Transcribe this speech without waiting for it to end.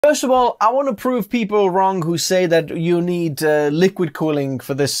First of all, I want to prove people wrong who say that you need liquid cooling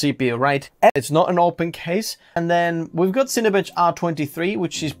for this CPU, right? It's not an open case. And then we've got Cinebench R23,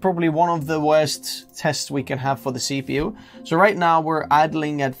 which is probably one of the worst tests we can have for the CPU. So right now we're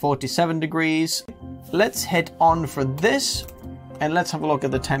idling at 47 degrees. Let's hit on for this. And let's have a look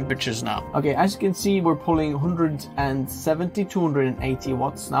at the temperatures now. Okay, as you can see, we're pulling 170, 280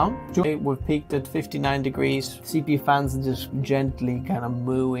 watts now. We've peaked at 59 degrees. CPU fans are just gently kind of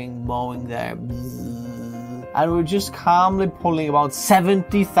mowing there. And we're just calmly pulling about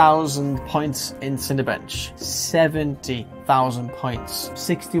 70,000 points in Cinebench. 70,000 points.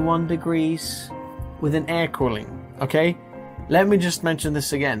 61 degrees with an air cooling, okay? Let me just mention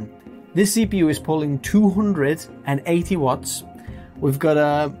this again. This CPU is pulling 280 watts. We've got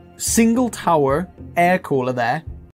a single tower air cooler there